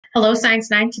Hello, Science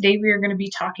 9. Today we are going to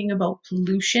be talking about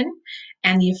pollution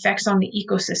and the effects on the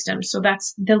ecosystem. So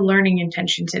that's the learning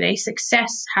intention today.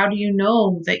 Success. How do you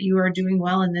know that you are doing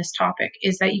well in this topic?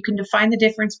 Is that you can define the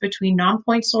difference between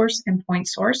non-point source and point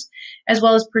source, as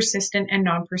well as persistent and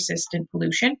non-persistent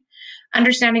pollution.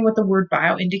 Understanding what the word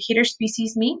bioindicator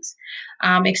species means,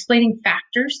 explaining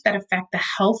factors that affect the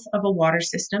health of a water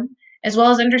system, as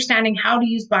well as understanding how to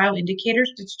use bioindicators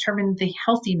to determine the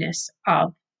healthiness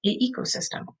of an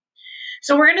ecosystem.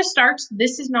 So we're going to start.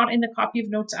 This is not in the copy of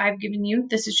notes I've given you.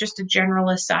 This is just a general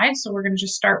aside. So we're going to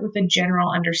just start with a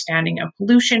general understanding of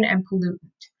pollution and pollutant.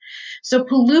 So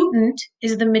pollutant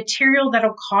is the material that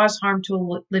will cause harm to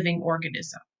a living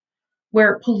organism,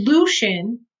 where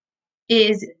pollution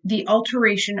is the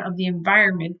alteration of the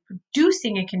environment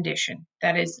producing a condition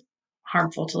that is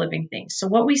harmful to living things. So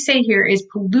what we say here is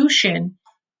pollution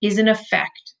is an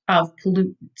effect of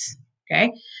pollutants.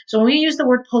 Okay, so when we use the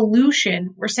word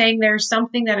pollution, we're saying there's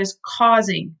something that is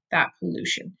causing that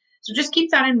pollution. So just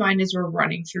keep that in mind as we're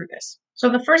running through this. So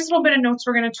the first little bit of notes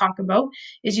we're going to talk about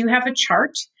is you have a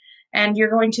chart, and you're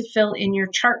going to fill in your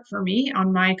chart for me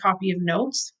on my copy of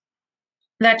notes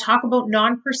that talk about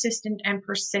non-persistent and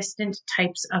persistent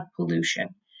types of pollution.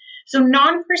 So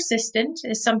non-persistent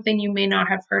is something you may not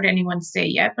have heard anyone say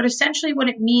yet, but essentially what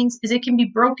it means is it can be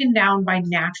broken down by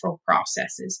natural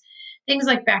processes. Things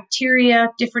like bacteria,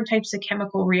 different types of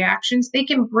chemical reactions, they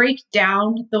can break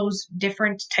down those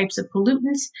different types of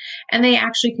pollutants, and they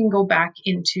actually can go back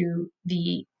into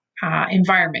the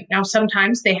environment. Now,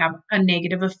 sometimes they have a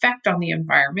negative effect on the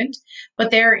environment,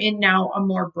 but they're in now a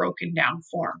more broken down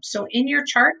form. So in your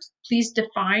chart, please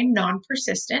define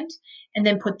non-persistent and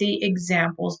then put the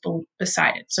examples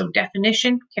beside it. So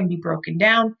definition can be broken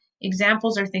down.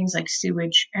 Examples are things like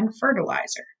sewage and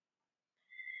fertilizer.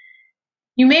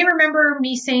 You may remember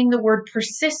me saying the word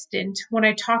persistent when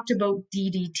I talked about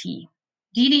DDT.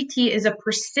 DDT is a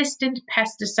persistent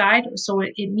pesticide, so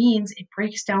it means it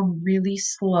breaks down really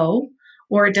slow,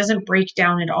 or it doesn't break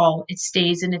down at all. It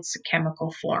stays in its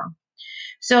chemical form.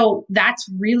 So that's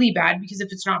really bad because if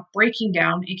it's not breaking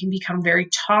down, it can become very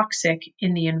toxic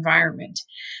in the environment.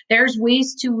 There's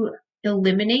ways to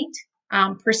eliminate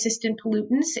persistent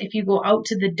pollutants. If you go out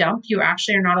to the dump, you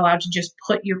actually are not allowed to just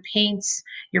put your paints,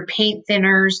 your paint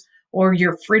thinners, or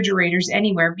your refrigerators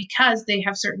anywhere because they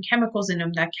have certain chemicals in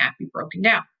them that can't be broken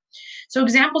down. So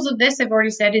examples of this, I've already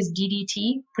said, is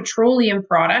DDT, petroleum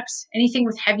products, anything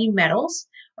with heavy metals,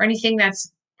 or anything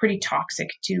that's pretty toxic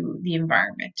to the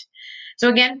environment. So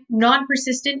again,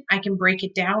 non-persistent, I can break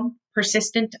it down.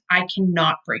 Persistent, I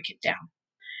cannot break it down.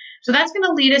 So that's going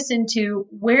to lead us into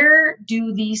where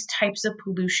do these types of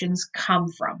pollutions come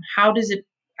from? How does it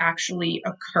actually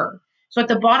occur? So at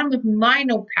the bottom of my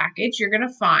note package, you're going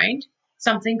to find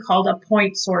something called a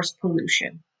point source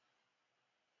pollution.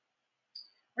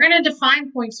 We're going to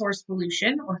define point source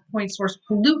pollution or point source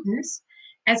pollutants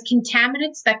as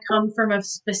contaminants that come from a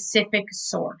specific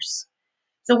source.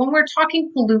 So when we're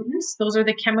talking pollutants, those are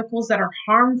the chemicals that are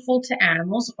harmful to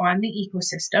animals on the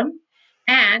ecosystem,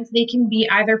 and they can be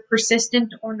either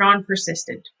persistent or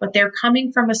non-persistent, but they're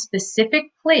coming from a specific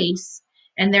place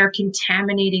and they're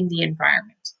contaminating the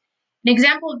environment. An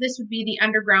example of this would be the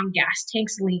underground gas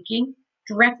tanks leaking,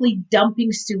 directly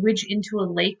dumping sewage into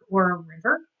a lake or a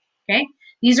river. Okay,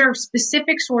 these are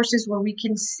specific sources where we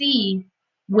can see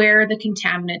where the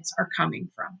contaminants are coming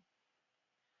from.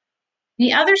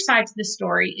 The other side to the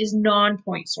story is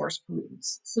non-point source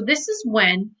pollutants. So this is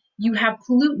when you have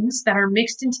pollutants that are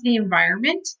mixed into the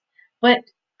environment, but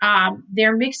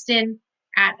they're mixed in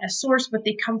at a source, but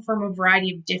they come from a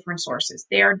variety of different sources.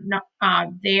 They are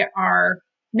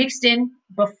mixed in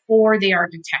before they are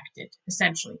detected,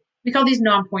 essentially. We call these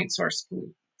non-point source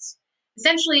pollutants.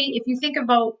 Essentially, if you think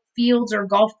about fields or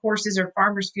golf courses or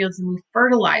farmers' fields and we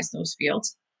fertilize those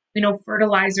fields, we know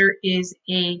fertilizer is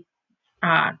a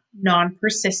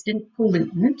non-persistent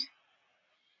pollutant.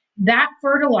 That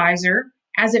fertilizer,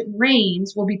 as it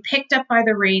rains, will be picked up by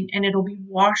the rain and it'll be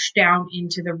washed down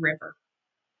into the river.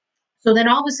 So then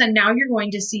all of a sudden now you're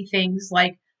going to see things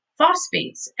like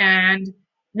phosphates and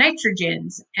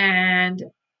nitrogens and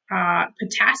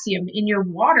potassium in your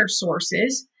water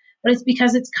sources, but it's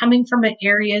because it's coming from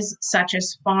areas such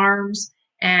as farms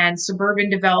and suburban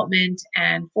development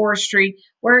and forestry,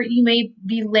 where you may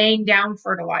be laying down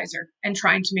fertilizer and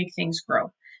trying to make things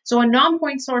grow. So a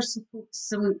non-point source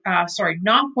pollutants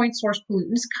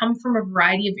come from a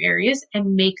variety of areas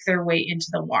and make their way into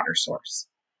the water source.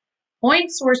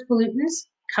 Point source pollutants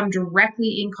come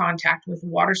directly in contact with the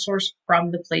water source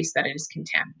from the place that it is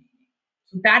contaminating.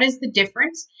 So that is the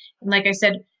difference. And like I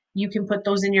said, you can put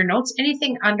those in your notes.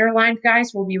 Anything underlined,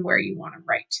 guys, will be where you want to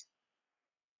write.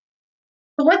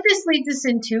 So what this leads us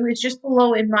into is just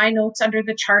below in my notes under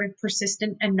the chart of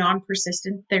persistent and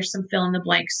non-persistent, there's some fill in the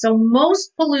blanks. So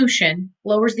most pollution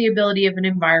lowers the ability of an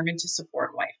environment to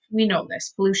support life. We know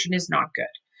this. Pollution is not good.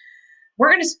 We're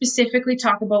going to specifically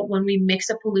talk about when we mix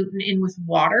a pollutant in with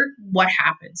water, what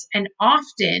happens. And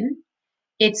often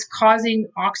it's causing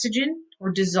oxygen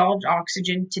or dissolved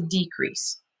oxygen to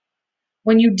decrease.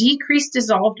 When you decrease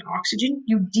dissolved oxygen,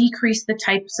 you decrease the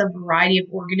types of variety of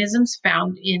organisms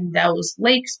found in those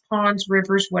lakes, ponds,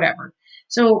 rivers, whatever.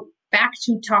 So back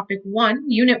to topic 1,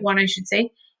 unit 1, I should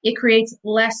say, it creates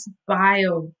less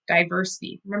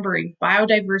biodiversity. Remember,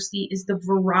 biodiversity is the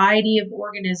variety of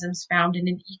organisms found in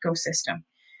an ecosystem.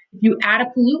 If you add a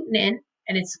pollutant in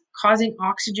and it's causing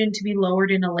oxygen to be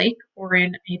lowered in a lake or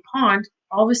in a pond,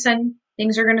 all of a sudden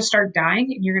things are going to start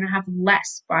dying and you're going to have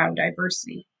less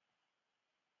biodiversity.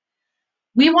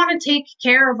 We want to take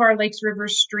care of our lakes,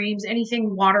 rivers, streams,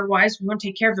 anything water-wise. We want to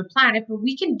take care of the planet, but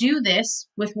we can do this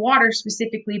with water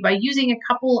specifically by using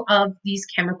a couple of these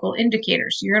chemical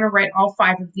indicators. So you're going to write all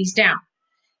 5 of these down.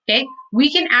 Okay, we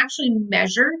can actually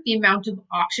measure the amount of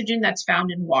oxygen that's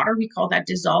found in water. We call that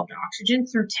dissolved oxygen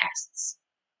through tests.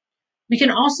 We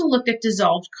can also look at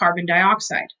dissolved carbon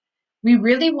dioxide. We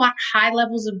really want high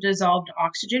levels of dissolved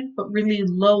oxygen, but really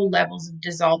low levels of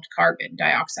dissolved carbon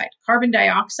dioxide. Carbon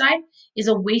dioxide is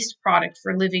a waste product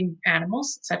for living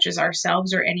animals, such as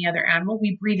ourselves or any other animal.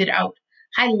 We breathe it out.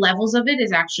 High levels of it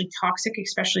is actually toxic,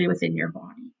 especially within your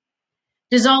body.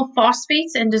 Dissolved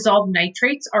phosphates and dissolved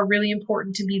nitrates are really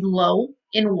important to be low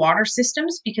in water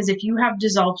systems because if you have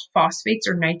dissolved phosphates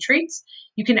or nitrates,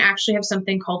 you can actually have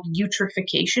something called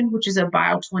eutrophication, which is a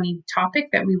Bio 20 topic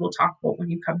that we will talk about when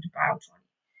you come to Bio 20.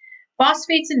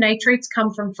 Phosphates and nitrates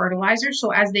come from fertilizers,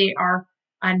 so as they are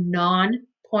a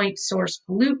non-point source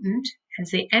pollutant,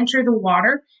 as they enter the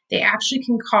water, they actually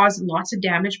can cause lots of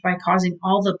damage by causing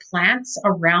all the plants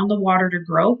around the water to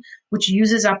grow, which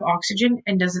uses up oxygen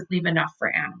and doesn't leave enough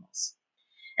for animals.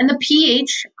 And the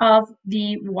pH of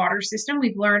the water system,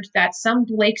 we've learned that some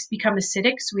lakes become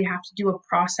acidic, so we have to do a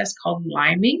process called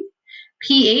liming.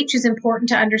 pH is important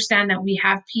to understand that we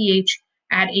have pH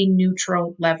at a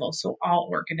neutral level, so all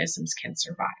organisms can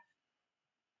survive.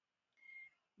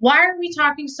 Why are we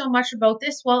talking so much about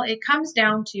this? Well, it comes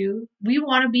down to we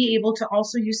want to be able to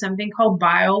also use something called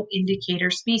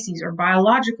bioindicator species or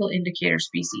biological indicator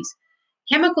species.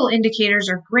 Chemical indicators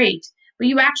are great, but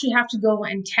you actually have to go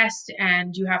and test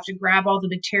and you have to grab all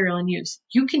the material and use.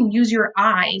 You can use your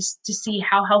eyes to see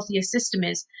how healthy a system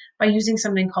is by using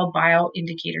something called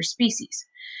bioindicator species.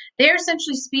 They are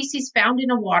essentially species found in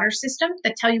a water system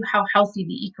that tell you how healthy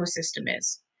the ecosystem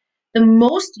is. The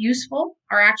most useful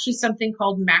are actually something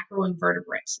called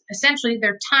macroinvertebrates. Essentially,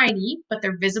 they're tiny, but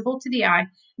they're visible to the eye, and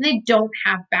they don't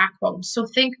have backbones. So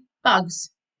think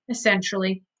bugs,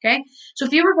 essentially, okay? So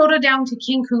if you were to go down to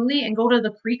King Coulee and go to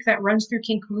the creek that runs through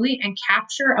King Coulee and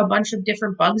capture a bunch of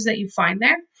different bugs that you find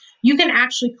there, you can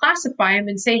actually classify them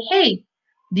and say, hey,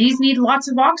 these need lots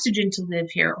of oxygen to live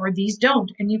here, or these don't,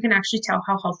 and you can actually tell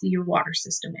how healthy your water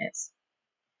system is.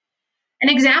 An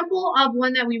example of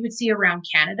one that we would see around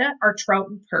Canada are trout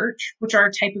and perch, which are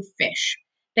a type of fish.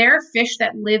 They're a fish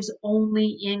that lives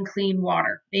only in clean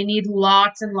water. They need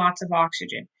lots and lots of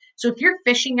oxygen. So if you're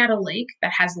fishing at a lake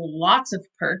that has lots of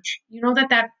perch, you know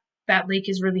that lake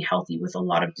is really healthy with a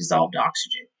lot of dissolved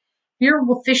oxygen. If you're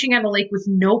fishing at a lake with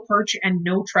no perch and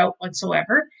no trout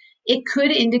whatsoever, it could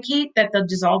indicate that the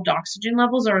dissolved oxygen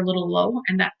levels are a little low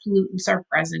and that pollutants are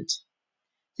present.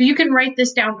 So you can write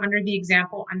this down under the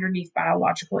example underneath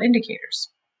biological indicators.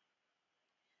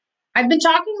 I've been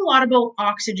talking a lot about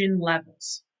oxygen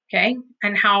levels, okay,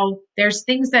 and how there's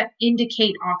things that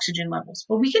indicate oxygen levels,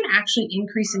 but we can actually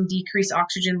increase and decrease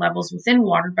oxygen levels within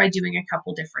water by doing a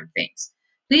couple different things.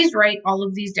 Please write all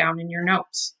of these down in your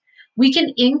notes. We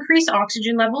can increase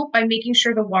oxygen level by making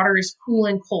sure the water is cool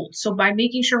and cold. So by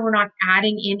making sure we're not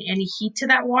adding in any heat to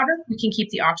that water, we can keep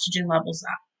the oxygen levels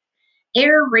up.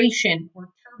 Aeration or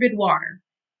turbid water.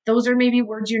 Those are maybe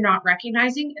words you're not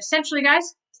recognizing. Essentially, guys,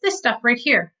 it's this stuff right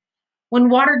here. When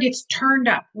water gets turned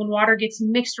up, when water gets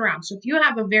mixed around. So if you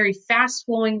have a very fast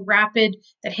flowing, rapid,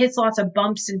 that hits lots of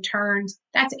bumps and turns,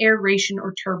 that's aeration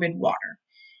or turbid water.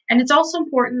 And it's also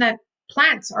important that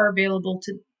plants are available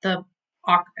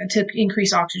to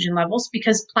increase oxygen levels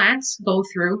because plants go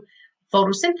through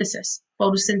photosynthesis.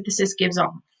 Photosynthesis gives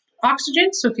off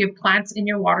oxygen. So if you have plants in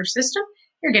your water system,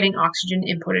 you're getting oxygen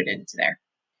inputted into there.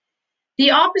 The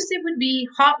opposite would be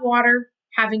hot water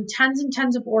having tons and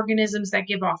tons of organisms that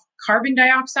give off carbon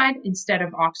dioxide instead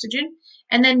of oxygen,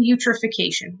 and then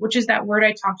eutrophication, which is that word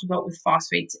I talked about with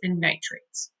phosphates and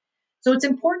nitrates. So it's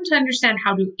important to understand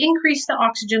how to increase the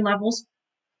oxygen levels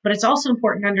but it's also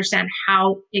important to understand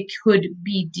how it could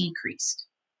be decreased.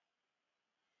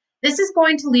 This is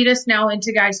going to lead us now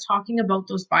into, guys, talking about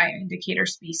those bioindicator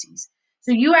species.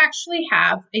 So you actually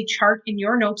have a chart in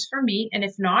your notes for me, and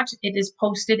if not, it is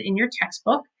posted in your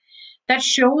textbook, that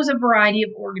shows a variety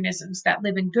of organisms that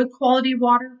live in good quality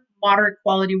water, moderate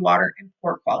quality water, and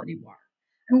poor quality water.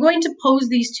 I'm going to pose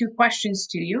these two questions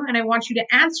to you, and I want you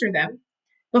to answer them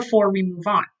before we move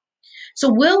on.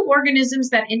 So will organisms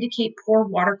that indicate poor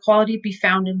water quality be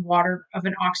found in water of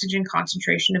an oxygen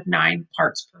concentration of 9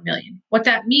 parts per million? What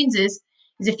that means is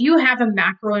if you have a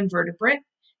macroinvertebrate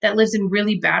that lives in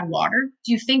really bad water,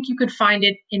 do you think you could find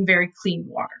it in very clean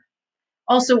water?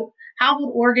 Also, how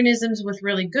about organisms with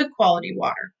really good quality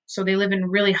water? So they live in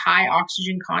really high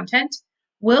oxygen content.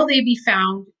 Will they be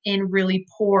found in really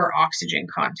poor oxygen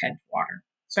content water?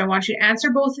 So I want you to answer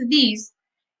both of these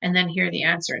and then hear the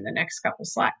answer in the next couple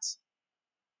slides.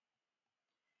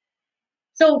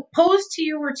 So posed to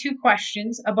you were two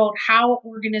questions about how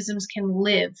organisms can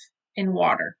live in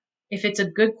water. If it's a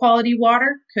good quality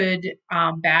water, could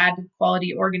bad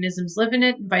quality organisms live in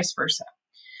it, and vice versa?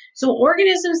 So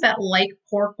organisms that like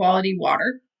poor quality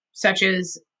water, such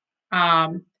as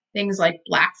things like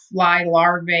black fly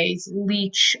larvae,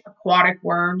 leech, aquatic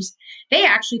worms, they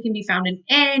actually can be found in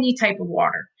any type of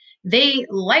water. They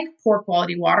like poor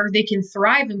quality water. They can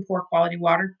thrive in poor quality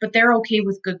water, but they're okay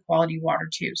with good quality water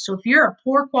too. So if you're a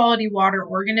poor quality water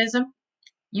organism,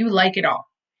 you like it all.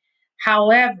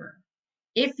 However,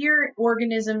 if your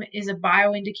organism is a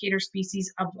bioindicator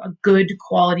species of a good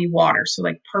quality water, so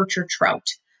like perch or trout,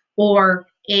 or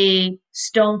a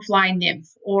stonefly nymph,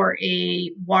 or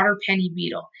a water penny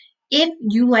beetle, if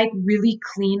you like really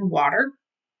clean water,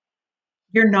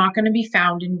 you're not going to be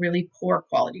found in really poor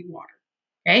quality water.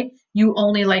 Okay, you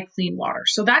only like clean water.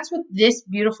 So that's what this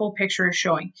beautiful picture is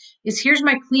showing, is here's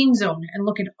my clean zone, and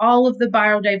look at all of the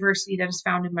biodiversity that is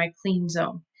found in my clean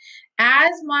zone.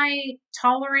 As my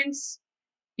tolerance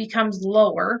becomes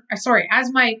lower, as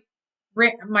my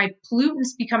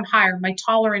pollutants become higher, my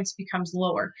tolerance becomes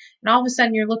lower. And all of a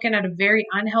sudden, you're looking at a very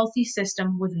unhealthy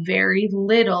system with very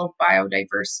little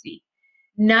biodiversity.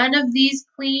 None of these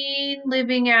clean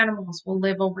living animals will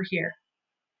live over here.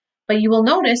 But you will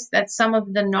notice that some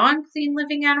of the non-clean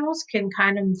living animals can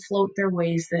kind of float their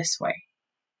ways this way.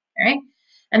 Okay?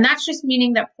 And that's just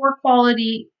meaning that poor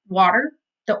quality water,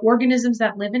 the organisms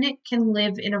that live in it, can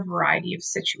live in a variety of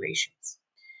situations.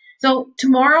 So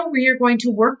tomorrow we are going to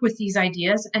work with these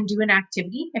ideas and do an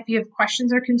activity. If you have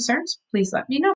questions or concerns, please let me know.